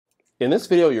In this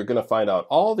video, you're going to find out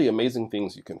all the amazing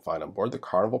things you can find on board the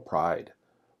Carnival Pride.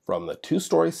 From the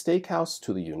two-story steakhouse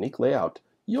to the unique layout,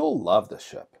 you'll love the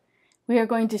ship. We are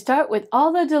going to start with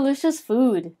all the delicious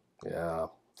food. Yeah.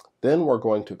 Then we're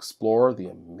going to explore the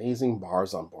amazing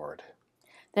bars on board.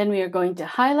 Then we are going to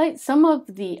highlight some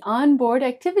of the onboard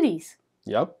activities.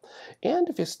 Yep. And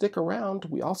if you stick around,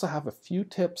 we also have a few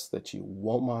tips that you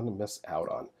won't want to miss out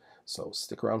on. So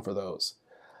stick around for those.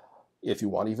 If you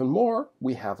want even more,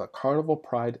 we have a Carnival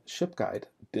Pride ship guide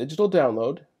digital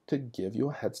download to give you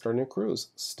a head start on your cruise.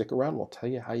 Stick around, we'll tell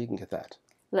you how you can get that.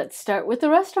 Let's start with the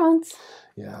restaurants.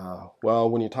 Yeah, well,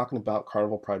 when you're talking about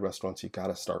Carnival Pride restaurants, you got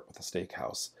to start with the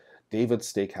steakhouse.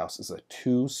 David's Steakhouse is a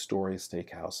two-story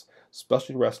steakhouse.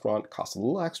 Specialty restaurant, costs a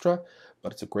little extra,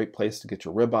 but it's a great place to get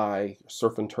your ribeye, your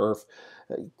surf and turf.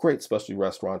 A great specialty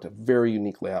restaurant, a very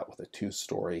unique layout with a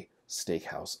two-story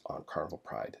steakhouse on Carnival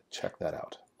Pride. Check that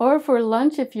out. Or for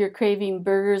lunch, if you're craving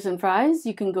burgers and fries,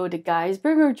 you can go to Guy's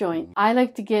Burger Joint. I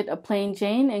like to get a plain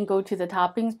Jane and go to the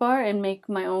toppings bar and make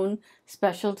my own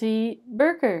specialty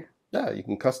burger. Yeah, you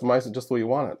can customize it just the way you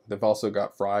want it. They've also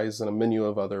got fries and a menu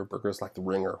of other burgers like the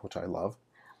Ringer, which I love.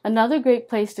 Another great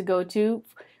place to go to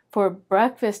for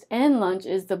breakfast and lunch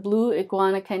is the Blue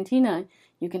Iguana Cantina.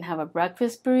 You can have a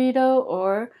breakfast burrito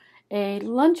or a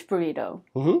lunch burrito.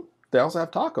 They also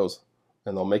have tacos,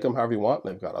 and they'll make them however you want.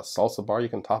 They've got a salsa bar you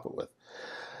can top it with.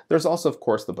 There's also, of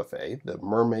course, the buffet, the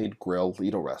Mermaid Grill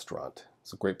Lido restaurant.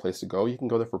 It's a great place to go. You can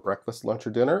go there for breakfast, lunch, or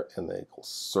dinner, and they will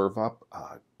serve up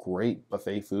great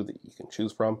buffet food that you can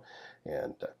choose from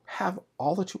and have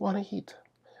all that you want to eat.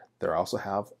 They also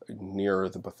have, near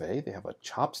the buffet, they have a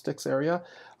Chopsticks area.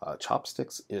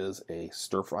 Chopsticks is a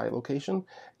stir-fry location,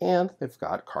 and they've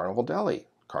got Carnival Deli.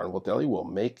 Carnival Deli will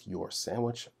make your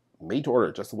sandwich made to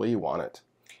order just the way you want it.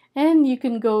 And you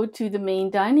can go to the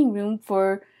main dining room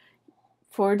for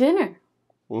dinner.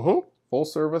 Full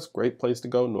service, great place to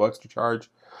go, no extra charge.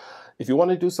 If you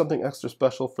want to do something extra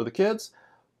special for the kids,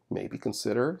 maybe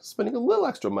consider spending a little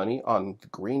extra money on the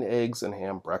green eggs and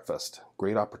ham breakfast.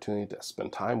 Great opportunity to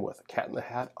spend time with a Cat in the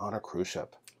Hat on a cruise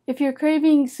ship. If you're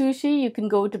craving sushi, you can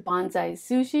go to Bonsai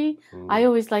Sushi. I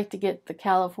always like to get the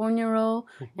California roll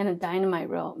and a dynamite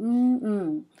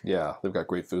roll. Yeah, they've got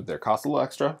great food there. Costs a little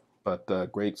extra, but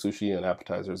great sushi and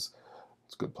appetizers.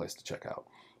 It's a good place to check out.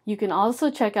 You can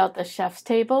also check out the chef's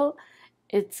table.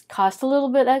 It's cost a little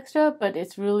bit extra, but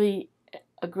it's really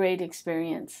a great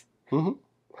experience.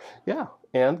 Yeah,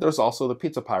 and there's also the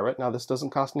Pizza Pirate. Now, this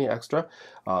doesn't cost any extra,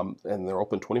 and they're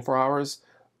open 24 hours.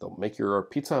 They'll make your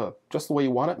pizza just the way you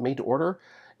want it, made to order.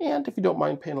 And if you don't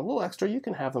mind paying a little extra, you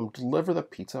can have them deliver the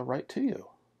pizza right to you.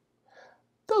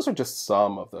 Those are just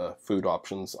some of the food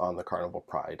options on the Carnival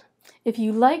Pride. If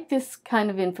you like this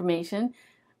kind of information,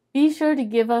 be sure to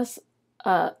give us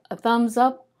a thumbs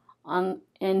up and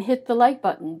hit the like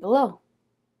button below.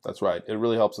 That's right. It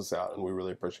really helps us out, and we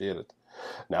really appreciate it.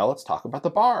 Now let's talk about the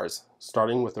bars,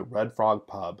 starting with the Red Frog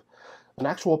Pub, an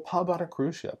actual pub on a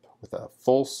cruise ship with a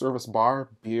full-service bar,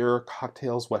 beer,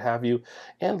 cocktails, what have you,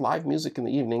 and live music in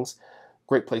the evenings.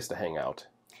 Great place to hang out.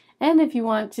 And if you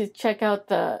want to check out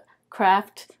the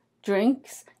craft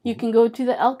drinks, you can go to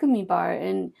the Alchemy Bar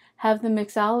and have the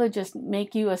mixologist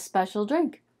make you a special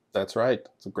drink. That's right.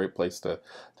 It's a great place to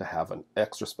have an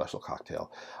extra special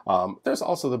cocktail. There's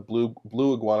also the Blue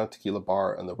Iguana Tequila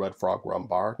Bar and the Red Frog Rum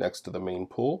Bar next to the main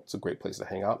pool. It's a great place to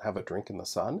hang out and have a drink in the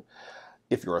sun.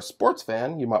 If you're a sports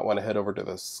fan, you might want to head over to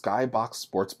the Skybox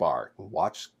Sports Bar and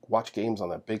watch games on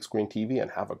that big screen TV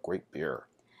and have a great beer.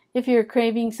 If you're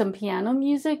craving some piano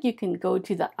music, you can go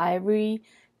to the Ivory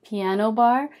Piano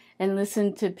Bar and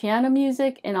listen to piano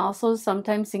music and also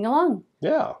sometimes sing along.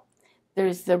 Yeah.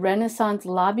 There's the Renaissance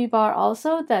Lobby Bar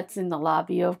also. That's in the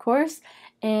lobby, of course.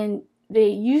 And they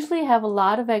usually have a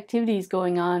lot of activities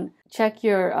going on. Check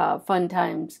your Fun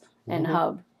Times and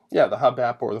Hub. Yeah, the Hub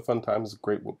app or the Fun Times is a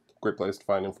great place to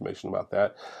find information about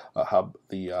that. Hub,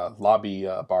 the lobby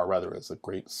bar rather, is a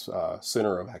great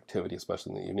center of activity,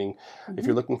 especially in the evening. If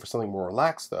you're looking for something more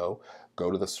relaxed, though,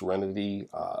 go to the Serenity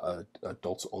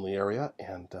adults only area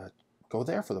and go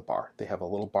there for the bar. They have a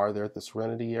little bar there at the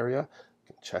Serenity area.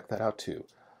 Check that out too.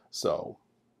 So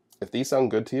if these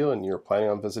sound good to you and you're planning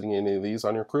on visiting any of these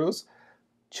on your cruise,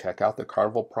 check out the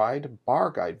Carnival Pride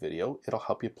bar guide video. It'll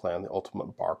help you plan the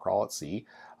ultimate bar crawl at sea,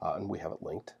 and we have it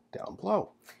linked down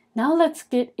below. Now let's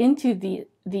get into the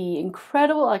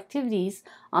incredible activities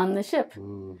on the ship.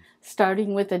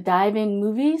 Starting with the dive-in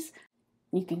movies,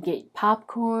 you can get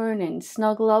popcorn and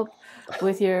snuggle up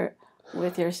with your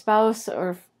spouse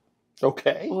or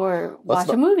watch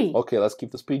a movie. Okay, let's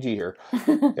keep this PG here.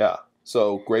 Yeah.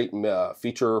 So great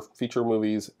feature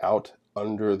movies out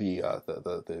under the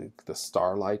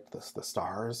starlight, the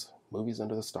stars, movies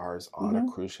under the stars on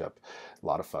a cruise ship. A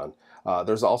lot of fun.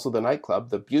 There's also the nightclub.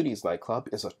 The Beauties nightclub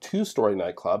is a 2-story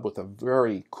nightclub with a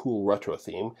very cool retro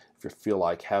theme. If you feel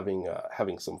like having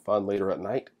some fun later at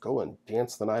night, go and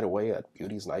dance the night away at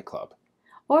Beauties nightclub.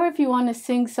 Or if you want to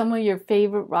sing some of your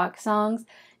favorite rock songs,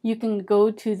 you can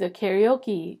go to the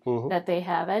karaoke that they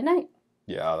have at night.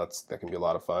 Yeah, that can be a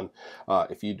lot of fun.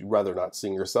 If you'd rather not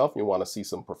sing yourself and you want to see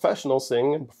some professionals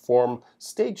sing and perform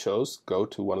stage shows, go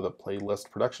to one of the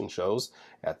playlist production shows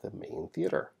at the main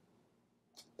theater.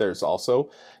 There's also,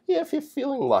 if you're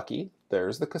feeling lucky,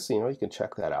 there's the casino. You can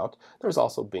check that out. There's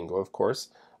also bingo, of course.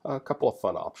 A couple of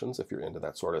fun options if you're into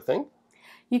that sort of thing.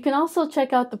 You can also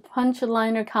check out the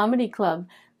Punchliner Comedy Club.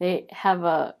 They have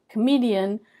a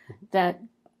comedian that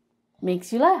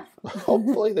makes you laugh.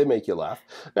 Hopefully they make you laugh.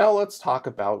 Now let's talk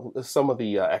about some of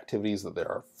the activities that there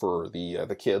are for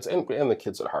the kids and the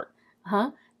kids at heart.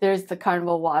 There's the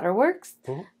Carnival Waterworks.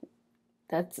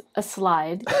 That's a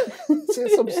slide.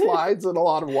 See some slides and a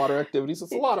lot of water activities.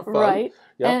 It's a lot of fun. Right.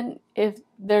 Yep. And if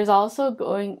there's also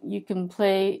you can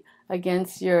play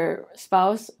against your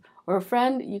spouse or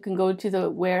friend. You can go to the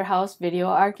Warehouse Video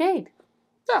Arcade.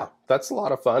 Yeah, that's a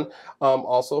lot of fun.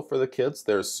 Also for the kids,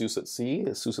 there's Seuss at Sea.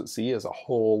 Seuss at Sea is a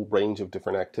whole range of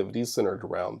different activities centered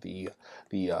around the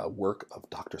work of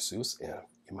Dr. Seuss, and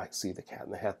you might see the Cat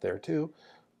in the Hat there too.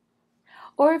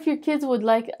 Or if your kids would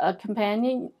like a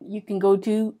companion, you can go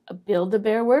to a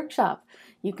Build-A-Bear workshop.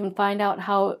 You can find out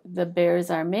how the bears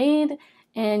are made,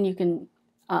 and you can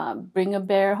bring a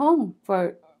bear home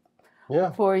for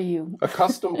you. A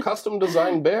custom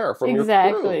designed bear from your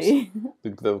cruise.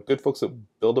 The good folks at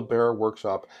Build-A-Bear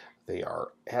Workshop, they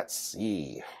are at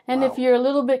sea. And if you're a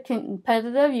little bit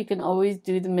competitive, you can always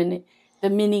do the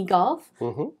mini golf.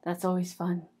 That's always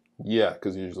fun. Yeah,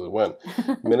 because you usually win.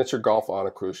 Miniature golf on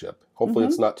a cruise ship. Hopefully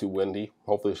it's not too windy.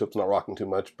 Hopefully the ship's not rocking too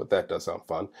much, but that does sound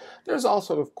fun. There's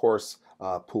also, of course,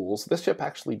 pools. This ship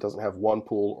actually doesn't have 1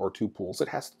 pool or 2 pools. It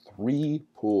has 3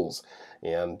 pools.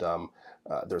 And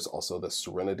there's also the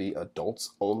Serenity Adults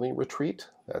Only Retreat.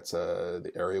 That's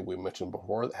the area we mentioned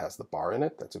before that has the bar in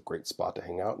it. That's a great spot to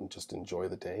hang out and just enjoy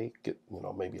the day. Get,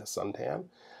 maybe a suntan.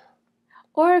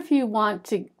 Or if you want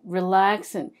to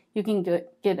relax, and you can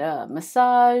get a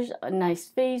massage, a nice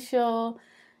facial,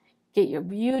 get your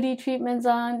beauty treatments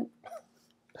on.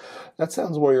 That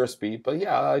sounds more your speed, but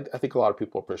yeah, I think a lot of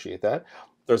people appreciate that.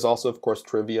 There's also, of course,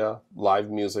 trivia, live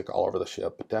music all over the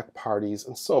ship, deck parties,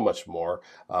 and so much more.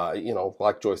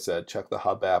 Like Joyce said, check the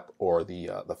Hub app or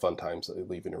the fun times that you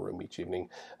leave in your room each evening.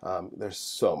 There's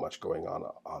so much going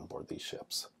on board these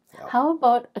ships. Yeah. How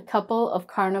about a couple of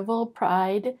Carnival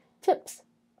Pride tips?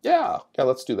 Yeah,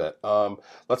 let's do that.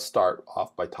 Let's start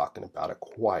off by talking about a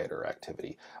quieter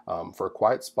activity. For a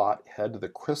quiet spot, head to the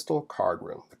Crystal Card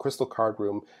Room. The Crystal Card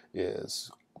Room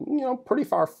is, pretty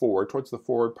far forward, towards the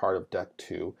forward part of Deck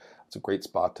 2. It's a great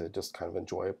spot to just kind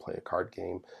of play a card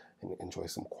game, and enjoy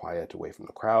some quiet away from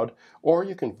the crowd. Or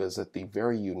you can visit the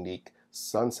very unique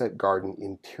Sunset Garden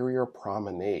Interior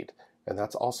Promenade. And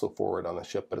that's also forward on the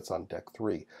ship, but it's on Deck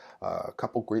 3. A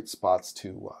couple great spots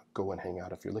to go and hang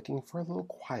out if you're looking for a little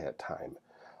quiet time.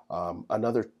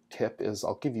 Another tip is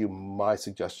I'll give you my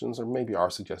suggestions, or maybe our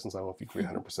suggestions, I don't know if you agree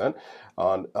 100%,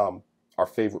 on our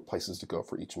favorite places to go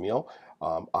for each meal.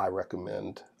 I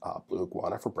recommend Blue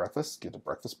Iguana for breakfast. Get a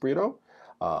breakfast burrito.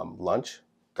 Lunch,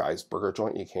 Guy's Burger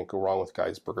Joint. You can't go wrong with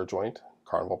Guy's Burger Joint.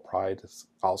 Carnival Pride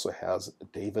also has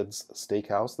David's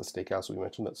Steakhouse, the steakhouse we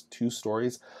mentioned, that's 2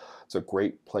 stories. It's a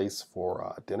great place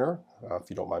for dinner, if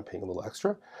you don't mind paying a little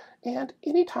extra. And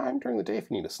anytime during the day, if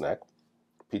you need a snack,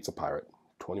 Pizza Pirate,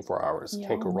 24 hours.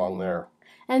 Can't go wrong there.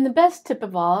 And the best tip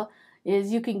of all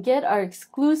is you can get our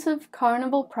exclusive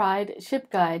Carnival Pride Ship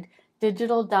Guide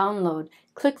digital download.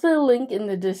 Click the link in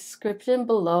the description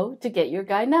below to get your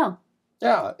guide now.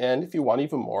 Yeah, and if you want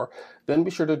even more, then be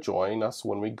sure to join us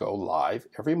when we go live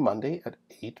every Monday at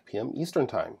 8 p.m. Eastern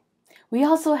Time. We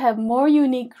also have more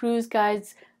unique cruise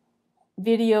guides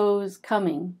videos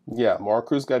coming. Yeah, more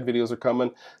cruise guide videos are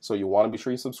coming, so you want to be sure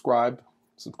you subscribe.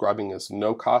 Subscribing is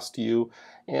no cost to you,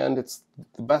 and it's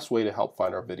the best way to help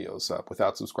find our videos.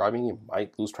 Without subscribing, you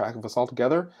might lose track of us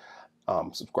altogether.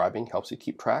 Subscribing helps you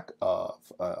keep track of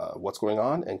what's going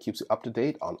on and keeps you up to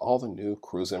date on all the new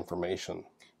cruise information.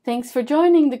 Thanks for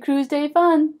joining the Cruise Day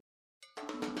Fun.